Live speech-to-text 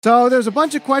So there's a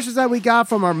bunch of questions that we got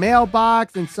from our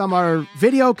mailbox and some our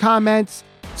video comments.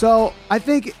 So I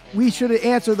think we should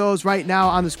answer those right now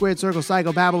on the Squared Circle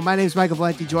Psychobabble. My name is Michael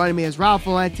Valenti. Joining me is Ralph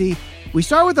Valenti. We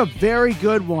start with a very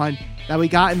good one that we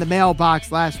got in the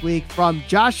mailbox last week from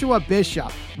Joshua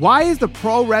Bishop. Why is the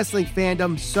pro wrestling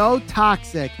fandom so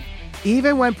toxic,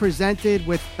 even when presented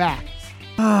with facts?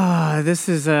 This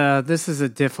is a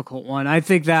difficult one. I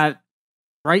think that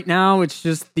right now it's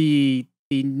just the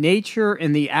nature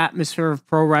and the atmosphere of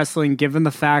pro wrestling, given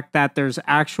the fact that there's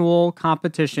actual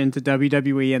competition to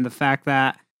WWE and the fact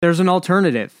that there's an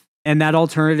alternative, and that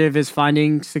alternative is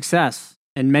finding success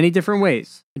in many different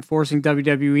ways and forcing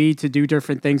WWE to do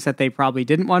different things that they probably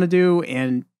didn't want to do,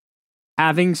 and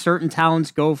having certain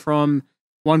talents go from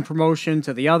one promotion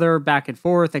to the other, back and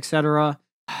forth, etc.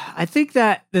 I think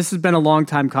that this has been a long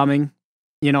time coming.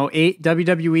 You know,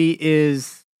 WWE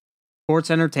is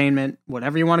sports entertainment,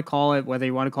 whatever you want to call it, whether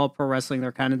you want to call it pro wrestling,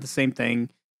 they're kind of the same thing.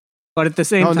 But at the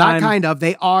same time... No, not kind of.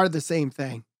 They are the same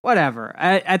thing. Whatever.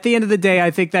 At the end of the day,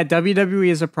 I think that WWE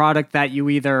is a product that you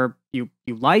either you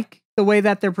like the way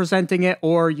that they're presenting it,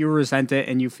 or you resent it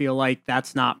and you feel like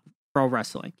that's not pro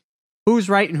wrestling. Who's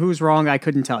right and who's wrong, I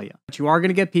couldn't tell you. But you are going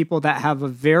to get people that have a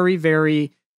very,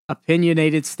 very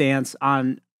opinionated stance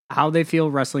on how they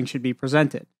feel wrestling should be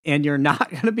presented. And you're not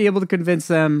going to be able to convince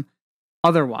them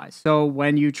otherwise. So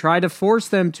when you try to force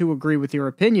them to agree with your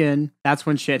opinion, that's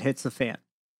when shit hits the fan.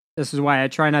 This is why I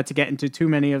try not to get into too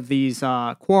many of these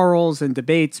quarrels and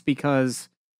debates, because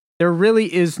there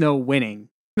really is no winning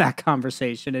that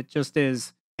conversation. It just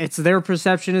is. It's their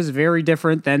perception is very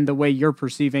different than the way you're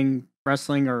perceiving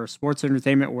wrestling or sports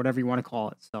entertainment or whatever you want to call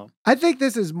it. So I think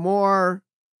this is more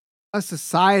a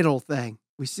societal thing.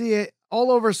 We see it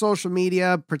all over social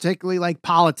media, particularly like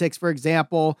politics, for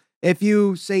example. If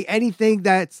you say anything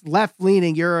that's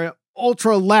left-leaning, you're an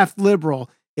ultra-left liberal.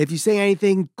 If you say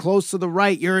anything close to the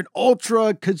right, you're an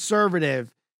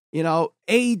ultra-conservative. You know,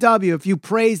 AEW, if you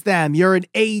praise them, you're an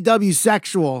AEW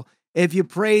sexual. If you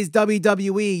praise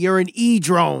WWE, you're an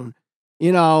E-drone.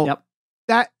 You know,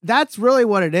 yep. That's really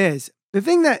what it is. The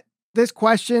thing that this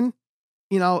question,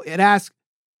 you know, it asks,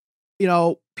 you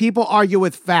know, people argue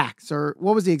with facts, or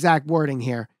what was the exact wording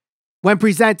here? When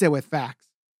presented with facts.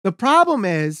 The problem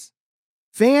is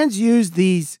fans use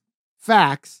these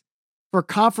facts for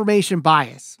confirmation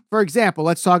bias. For example,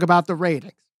 let's talk about the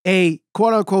ratings. A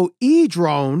quote-unquote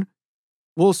E-drone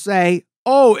will say,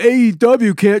 oh,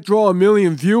 AEW can't draw 1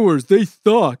 million viewers. They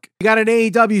suck. You got an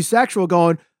AEW sexual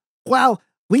going, well,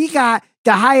 we got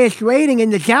the highest rating in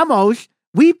the demos.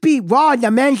 We beat Raw in the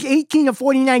men's 18 to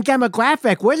 49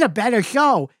 demographic. We're the better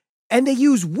show. And they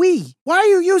use we. Why are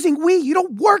you using we? You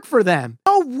don't work for them.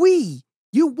 No, we.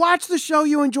 You watch the show,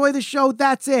 you enjoy the show,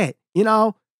 that's it. You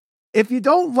know, if you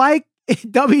don't like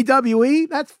WWE,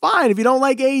 that's fine. If you don't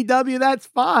like AEW, that's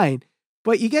fine.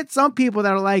 But you get some people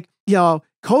that are like, you know,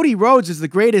 Cody Rhodes is the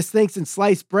greatest thing since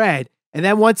sliced bread. And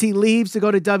then once he leaves to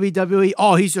go to WWE,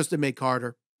 oh, he's just a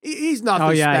mid-carder. He's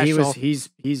nothing special. Oh, yeah,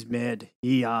 he's mid.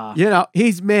 You know,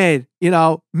 he's mid. You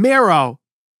know, Miro.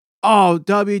 Oh,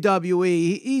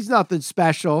 WWE, he's nothing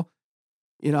special.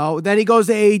 You know, then he goes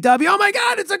to AEW. Oh my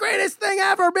God, it's the greatest thing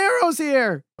ever. Miro's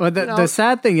here. But the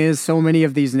sad thing is, so many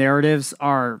of these narratives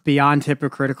are beyond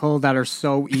hypocritical that are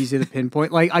so easy to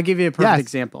pinpoint. Like, I'll give you a perfect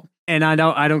example. And I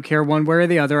don't care one way or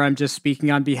the other. I'm just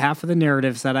speaking on behalf of the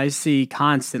narratives that I see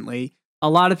constantly. A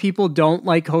lot of people don't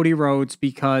like Cody Rhodes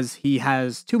because he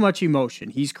has too much emotion.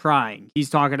 He's crying.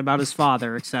 He's talking about his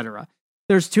father, etc.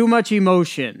 There's too much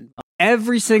emotion.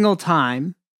 Every single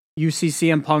time you see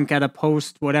CM Punk at a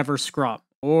post whatever scrum,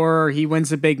 or he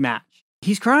wins a big match,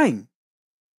 he's crying.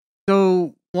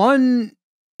 So one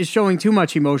is showing too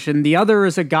much emotion. The other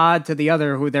is a god to the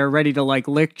other who they're ready to like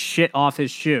lick shit off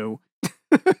his shoe.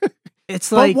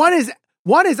 It's like, but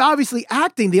one is obviously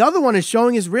acting. The other one is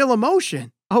showing his real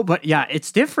emotion. Oh, but yeah,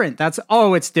 it's different.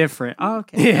 It's different. Oh,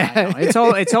 okay. Yeah.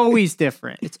 It's always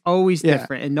different. It's always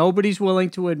different. And nobody's willing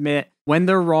to admit when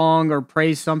they're wrong or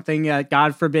praise something that,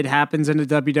 God forbid, happens in a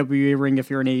WWE ring if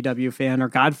you're an AEW fan, or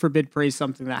God forbid, praise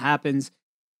something that happens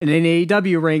in an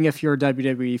AEW ring if you're a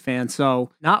WWE fan.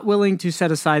 So not willing to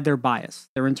set aside their bias,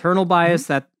 their internal bias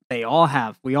that they all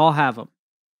have. We all have them.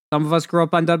 Some of us grew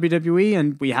up on WWE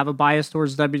and we have a bias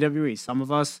towards WWE. Some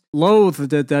of us loathe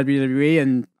the WWE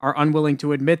and are unwilling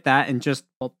to admit that, and just,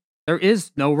 well, there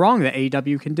is no wrong that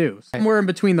AEW can do. Somewhere in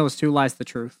between those two lies the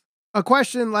truth. A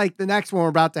question like the next one we're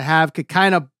about to have could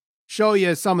kind of show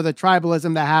you some of the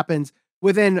tribalism that happens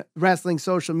within wrestling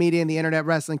social media and the internet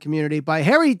wrestling community. But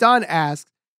Harry Dunn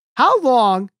asks, how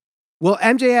long will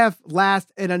MJF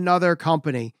last in another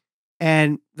company?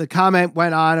 And the comment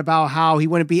went on about how he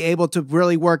wouldn't be able to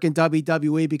really work in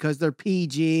WWE because they're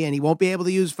PG and he won't be able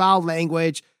to use foul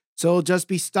language. So he'll just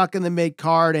be stuck in the mid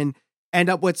card and end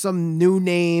up with some new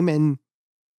name and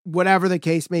whatever the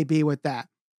case may be with that.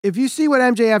 If you see what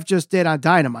MJF just did on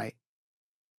Dynamite,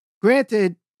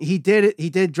 granted, he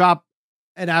did drop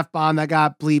an F-bomb that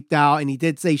got bleeped out and he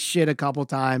did say shit a couple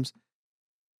times.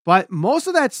 But most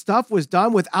of that stuff was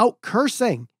done without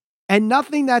cursing and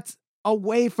nothing that's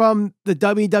away from the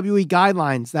WWE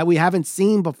guidelines that we haven't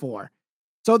seen before.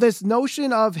 So this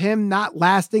notion of him not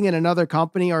lasting in another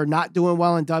company or not doing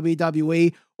well in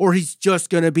WWE, or he's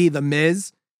just going to be the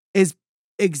Miz, is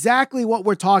exactly what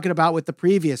we're talking about with the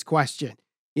previous question.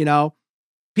 You know,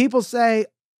 people say,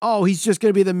 oh, he's just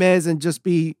going to be the Miz and just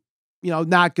be,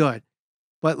 not good.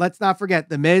 But let's not forget,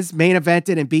 the Miz main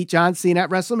evented and beat John Cena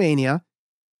at WrestleMania.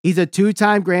 He's a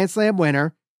 2-time Grand Slam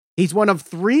winner. He's one of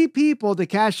 3 people to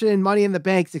cash in Money in the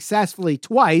Bank successfully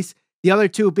twice, the other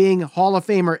 2 being Hall of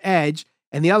Famer Edge,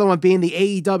 and the other one being the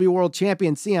AEW World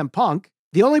Champion CM Punk.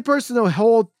 The only person to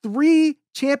hold 3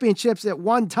 championships at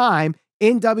one time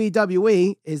in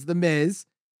WWE is The Miz.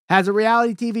 Has a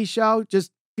reality TV show,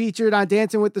 just featured on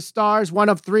Dancing with the Stars, one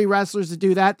of 3 wrestlers to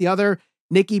do that, the other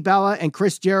Nikki Bella and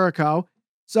Chris Jericho.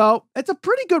 So it's a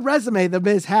pretty good resume The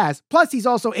Miz has. Plus, he's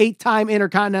also 8-time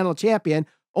Intercontinental Champion,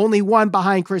 only one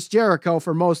behind Chris Jericho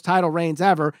for most title reigns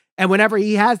ever. And whenever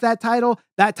he has that title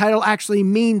actually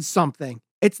means something.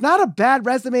 It's not a bad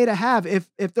resume to have if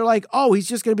they're like, oh, he's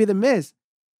just going to be The Miz.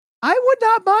 I would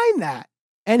not mind that.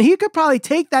 And he could probably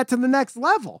take that to the next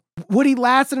level. Would he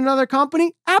last in another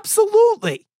company?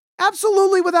 Absolutely.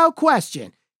 Absolutely without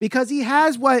question. Because he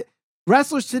has what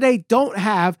wrestlers today don't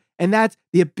have, and that's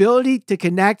the ability to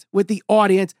connect with the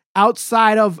audience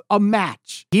outside of a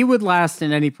match. He would last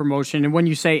in any promotion. And when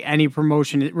you say any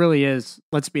promotion, it really is,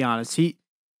 let's be honest.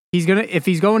 If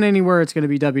he's going anywhere, it's going to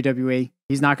be WWE.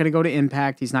 He's not going to go to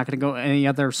Impact. He's not going to go any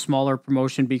other smaller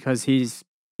promotion because he's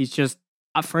just,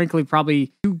 frankly,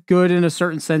 probably too good in a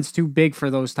certain sense, too big for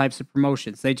those types of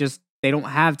promotions. They don't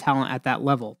have talent at that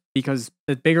level because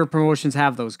the bigger promotions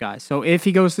have those guys. So if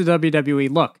he goes to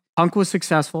WWE, look, Punk was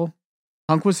successful.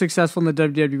 Punk was successful in the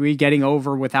WWE, getting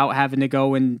over without having to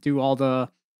go and do all the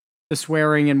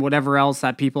swearing and whatever else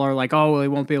that people are like, oh, well, he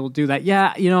won't be able to do that.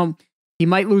 Yeah, he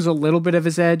might lose a little bit of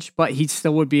his edge, but he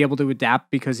still would be able to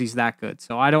adapt because he's that good.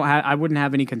 So I wouldn't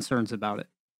have any concerns about it.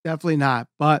 Definitely not.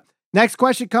 But next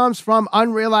question comes from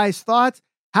Unrealized Thoughts.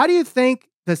 How do you think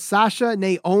the Sasha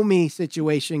Naomi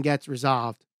situation gets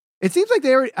resolved? It seems like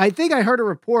I think I heard a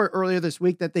report earlier this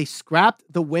week that they scrapped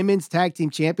the Women's Tag Team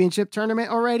Championship tournament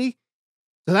already.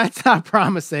 So that's not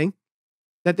promising.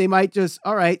 That they might just,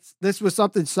 all right, this was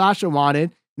something Sasha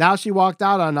wanted. Now she walked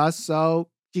out on us, so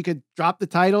she could drop the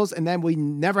titles and then we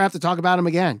never have to talk about them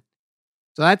again.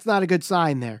 So that's not a good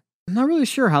sign there. I'm not really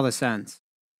sure how this ends.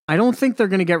 I don't think they're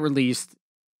going to get released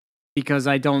because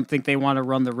I don't think they want to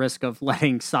run the risk of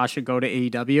letting Sasha go to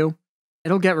AEW.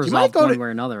 It'll get resolved one way or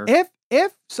another.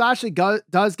 If Sasha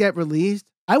does get released,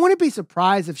 I wouldn't be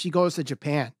surprised if she goes to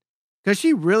Japan because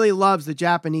she really loves the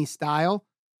Japanese style.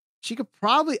 She could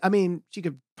probably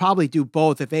do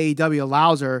both if AEW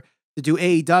allows her to do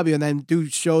AEW and then do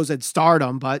shows at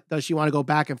Stardom. But does she want to go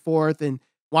back and forth and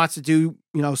wants to do,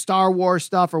 Star Wars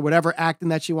stuff or whatever acting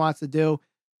that she wants to do?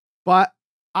 But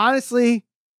honestly,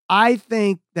 I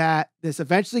think that this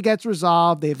eventually gets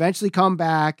resolved. They eventually come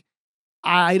back.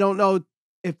 I don't know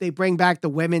if they bring back the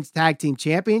Women's Tag Team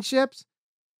Championships,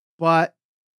 but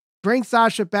bring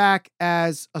Sasha back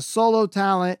as a solo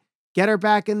talent. Get her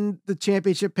back in the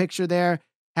championship picture there.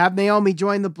 Have Naomi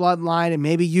join the bloodline and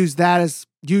maybe use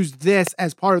this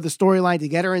as part of the storyline to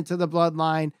get her into the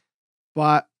bloodline.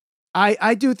 But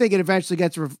I do think it eventually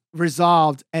gets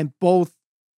resolved and both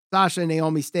Sasha and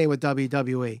Naomi stay with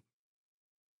WWE.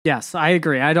 Yes, I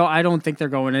agree. I don't think they're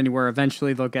going anywhere.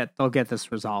 Eventually they'll get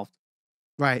this resolved.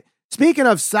 Right. Speaking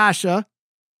of Sasha,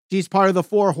 she's part of the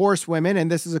 4 Horsewomen, and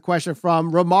this is a question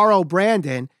from Romaro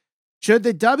Brandon. Should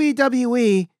the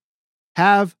WWE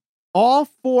have all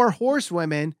 4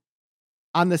 Horsewomen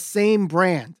on the same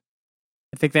brand?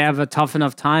 I think they have a tough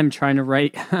enough time trying to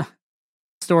write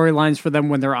storylines for them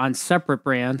when they're on separate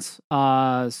brands.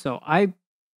 So I'm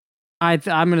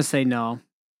going to say no.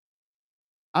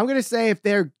 I'm going to say if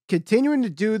they're continuing to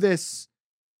do this,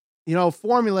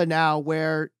 formula now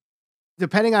where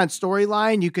depending on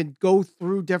storyline, you can go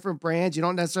through different brands. You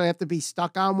don't necessarily have to be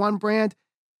stuck on one brand.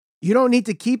 You don't need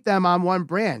to keep them on one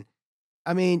brand.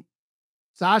 I mean,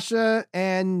 Sasha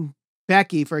and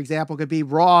Becky, for example, could be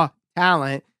Raw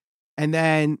talent, and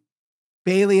then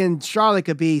Bayley and Charlotte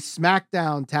could be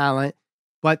SmackDown talent,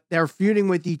 but they're feuding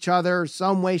with each other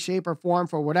some way, shape, or form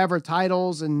for whatever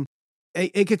titles, and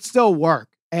it could still work.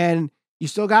 And you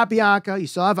still got Bianca, you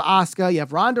still have Asuka, you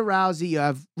have Ronda Rousey, you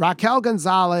have Raquel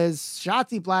Gonzalez,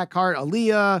 Shotzi Blackheart,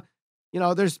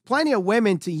 Aaliyah. There's plenty of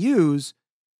women to use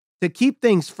to keep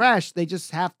things fresh. They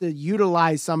just have to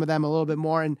utilize some of them a little bit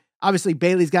more. And obviously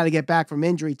Bayley's got to get back from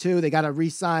injury too. They got to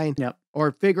re-sign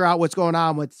or figure out what's going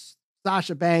on with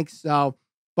Sasha Banks. So,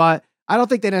 but I don't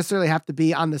think they necessarily have to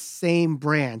be on the same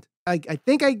brand. I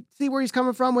think I see where he's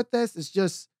coming from with this. It's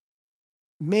just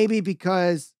maybe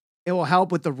because it will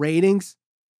help with the ratings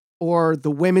or the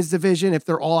women's division if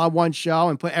they're all on one show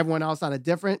and put everyone else on a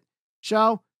different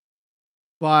show.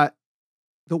 But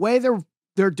the way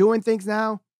they're doing things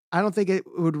now, I don't think it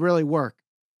would really work.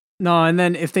 No, and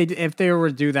then if they were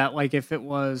to do that, like if it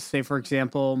was, say for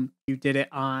example, you did it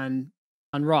on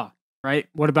Raw, right?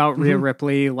 What about Rhea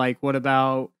Ripley? Like what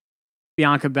about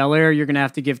Bianca Belair? You're going to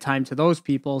have to give time to those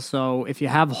people. So if you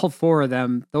have all four of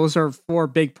them, those are four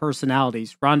big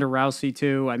personalities. Ronda Rousey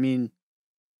too. I mean,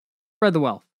 spread the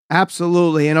wealth.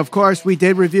 Absolutely. And of course, we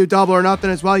did review Double or Nothing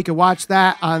as well. You can watch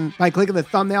that by clicking the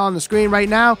thumbnail on the screen right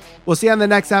now. We'll see you on the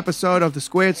next episode of the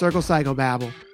Squared Circle Psychobabble.